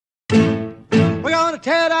gonna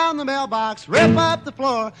tear down the mailbox, rip up the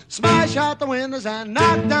floor, smash out the windows and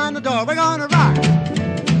knock down the door. We're gonna rock,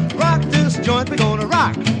 rock this joint, we're gonna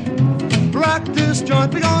rock, rock this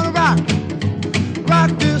joint, we're gonna rock, rock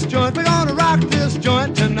this joint, we're gonna rock this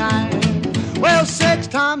joint tonight. Well, 6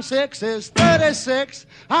 times 6 is 36.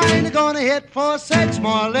 I ain't gonna hit for 6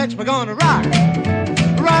 more licks. We're gonna rock,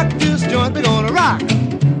 rock this joint, we're gonna rock,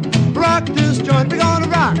 rock this joint, we're gonna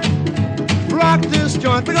rock, rock this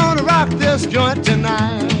joint, we're gonna rock this joint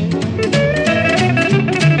tonight.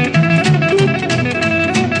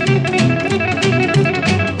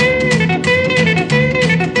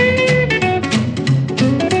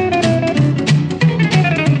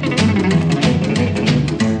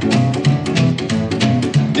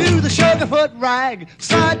 Sugarfoot rag,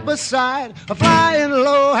 side by side, a flying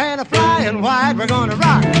low and a flying wide. We're gonna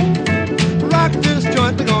rock, rock this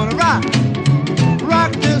joint, we're gonna rock,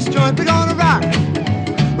 rock this joint, we're gonna rock,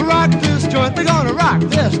 rock this joint, we're gonna rock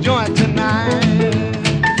this joint tonight.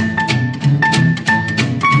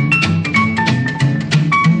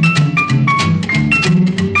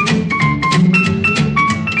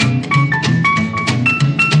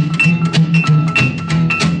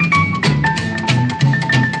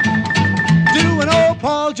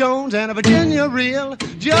 Paul Jones and a Virginia reel.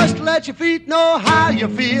 Just let your feet know how you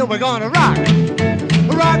feel. We're gonna rock,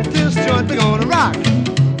 rock this joint, we're gonna rock,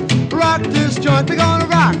 rock this joint, we're gonna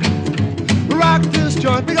rock, rock this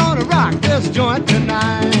joint, we're gonna rock this joint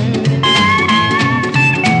tonight.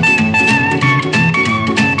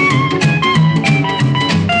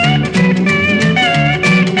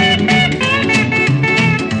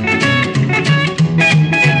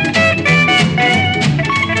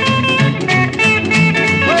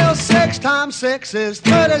 Times 6 is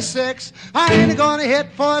 36. I ain't gonna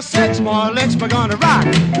hit for 6 more licks. We're gonna rock,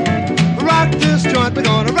 rock this joint, we're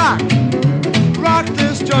gonna rock, rock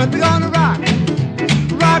this joint, we're gonna rock,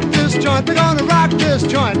 rock this joint, we're gonna rock this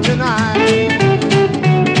joint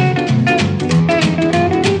tonight.